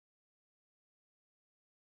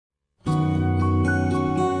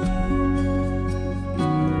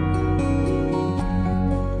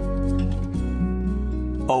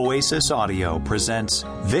Oasis Audio presents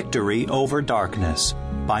Victory Over Darkness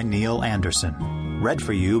by Neil Anderson. Read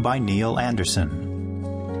for you by Neil Anderson.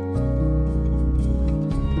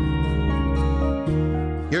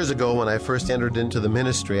 Years ago, when I first entered into the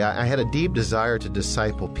ministry, I had a deep desire to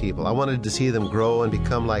disciple people. I wanted to see them grow and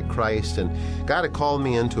become like Christ, and God had called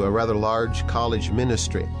me into a rather large college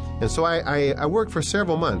ministry. And so I worked for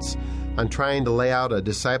several months on trying to lay out a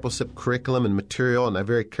discipleship curriculum and material, and I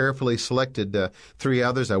very carefully selected 3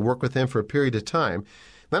 others. I worked with them for a period of time.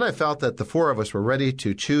 Then I felt that the 4 of us were ready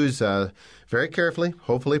to choose very carefully,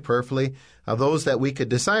 hopefully prayerfully, those that we could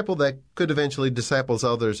disciple that could eventually disciple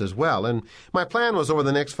others as well. And my plan was over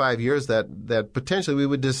the next 5 years that potentially we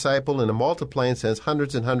would disciple in a multiplying sense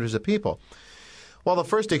hundreds and hundreds of people. Well, the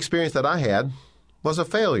first experience that I had was a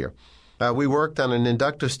failure. We worked on an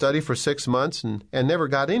inductive study for 6 months and never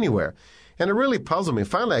got anywhere. And it really puzzled me.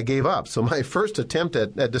 Finally, I gave up. So my first attempt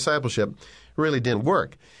at discipleship really didn't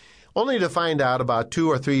work. Only to find out about 2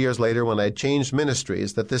 or 3 years later when I changed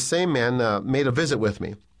ministries that this same man made a visit with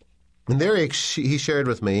me. And there he shared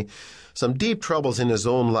with me some deep troubles in his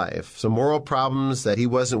own life, some moral problems that he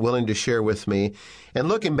wasn't willing to share with me. And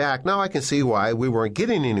looking back, now I can see why we weren't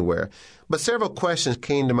getting anywhere. But several questions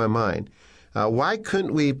came to my mind. Why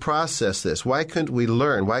couldn't we process this? Why couldn't we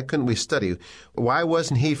learn? Why couldn't we study? Why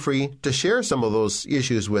wasn't he free to share some of those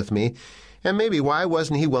issues with me? And maybe why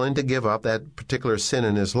wasn't he willing to give up that particular sin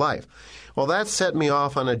in his life? Well, that set me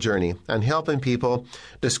off on a journey on helping people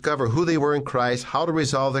discover who they were in Christ, how to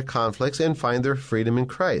resolve their conflicts, and find their freedom in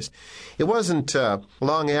Christ. It wasn't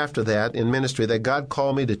long after that in ministry that God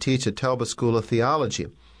called me to teach at Talbot School of Theology.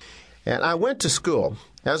 And I went to school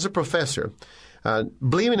as a professor,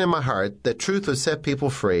 believing in my heart that truth would set people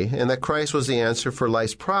free and that Christ was the answer for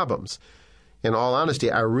life's problems. In all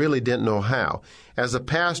honesty, I really didn't know how. As a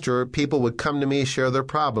pastor, people would come to me, share their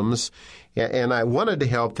problems, and I wanted to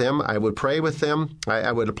help them. I would pray with them.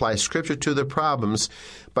 I would apply Scripture to their problems,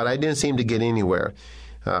 but I didn't seem to get anywhere.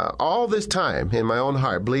 All this time in my own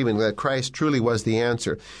heart, believing that Christ truly was the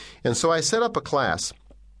answer. And so I set up a class.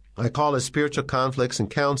 I called it Spiritual Conflicts and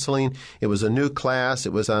Counseling. It was a new class.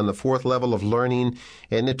 It was on the 4th level of learning,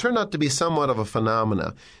 and it turned out to be somewhat of a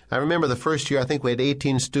phenomena. I remember the first year, I think we had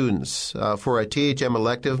 18 students for a THM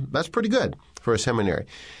elective. That's pretty good for a seminary.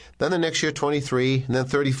 Then the next year, 23, and then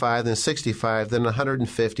 35, then 65, then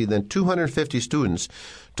 150, then 250 students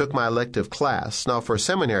took my elective class. Now, for a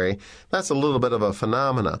seminary, that's a little bit of a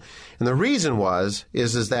phenomena. And the reason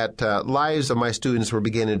is that lives of my students were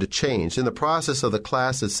beginning to change in the process of the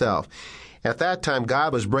class itself. At that time,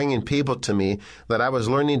 God was bringing people to me that I was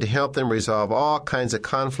learning to help them resolve all kinds of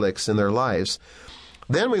conflicts in their lives.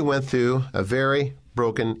 Then we went through a very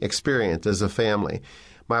broken experience as a family.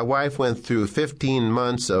 My wife went through 15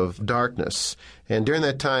 months of darkness, and during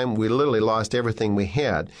that time, we literally lost everything we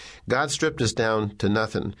had. God stripped us down to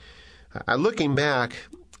nothing. Looking back,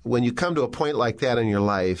 when you come to a point like that in your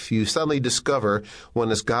life, you suddenly discover when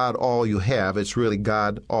it's God all you have, it's really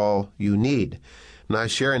God all you need. I'm not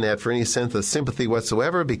sharing that for any sense of sympathy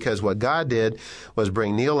whatsoever, because what God did was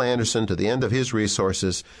bring Neil Anderson to the end of his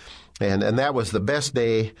resources. And that was the best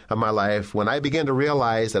day of my life when I began to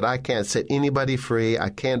realize that I can't set anybody free. I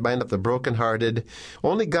can't bind up the brokenhearted.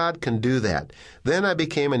 Only God can do that. Then I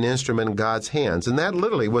became an instrument in God's hands. And that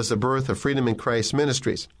literally was the birth of Freedom in Christ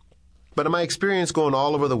Ministries. But in my experience going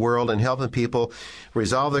all over the world and helping people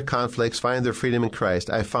resolve their conflicts, find their freedom in Christ,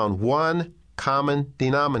 I found one common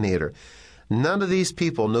denominator. None of these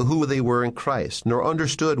people knew who they were in Christ, nor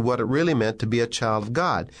understood what it really meant to be a child of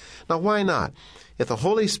God. Now, why not? If the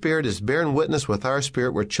Holy Spirit is bearing witness with our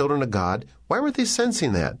spirit we're children of God, why weren't they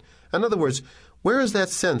sensing that? In other words, where is that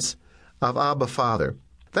sense of Abba Father?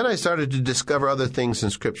 Then I started to discover other things in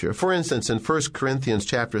Scripture. For instance, in 1 Corinthians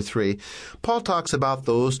chapter 3, Paul talks about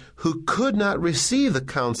those who could not receive the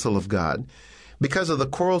counsel of God because of the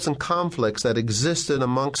quarrels and conflicts that existed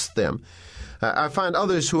amongst them. I find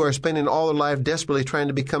others who are spending all their life desperately trying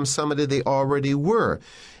to become somebody they already were.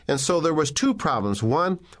 And so there was 2 problems.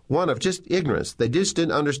 One of just ignorance. They just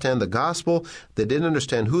didn't understand the gospel. They didn't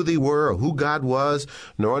understand who they were or who God was,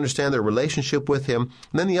 nor understand their relationship with Him.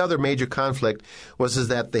 And then the other major conflict was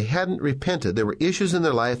that they hadn't repented. There were issues in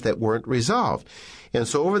their life that weren't resolved. And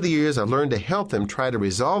so over the years, I've learned to help them try to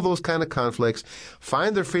resolve those kind of conflicts,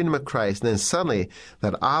 find their freedom in Christ, and then suddenly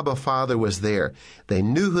that Abba Father was there. They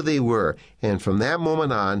knew who they were, and from that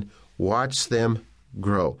moment on, watch them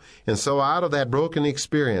grow. And so out of that broken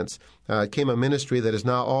experience came a ministry that is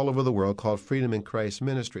now all over the world called Freedom in Christ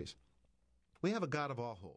Ministries. We have a God of all hope.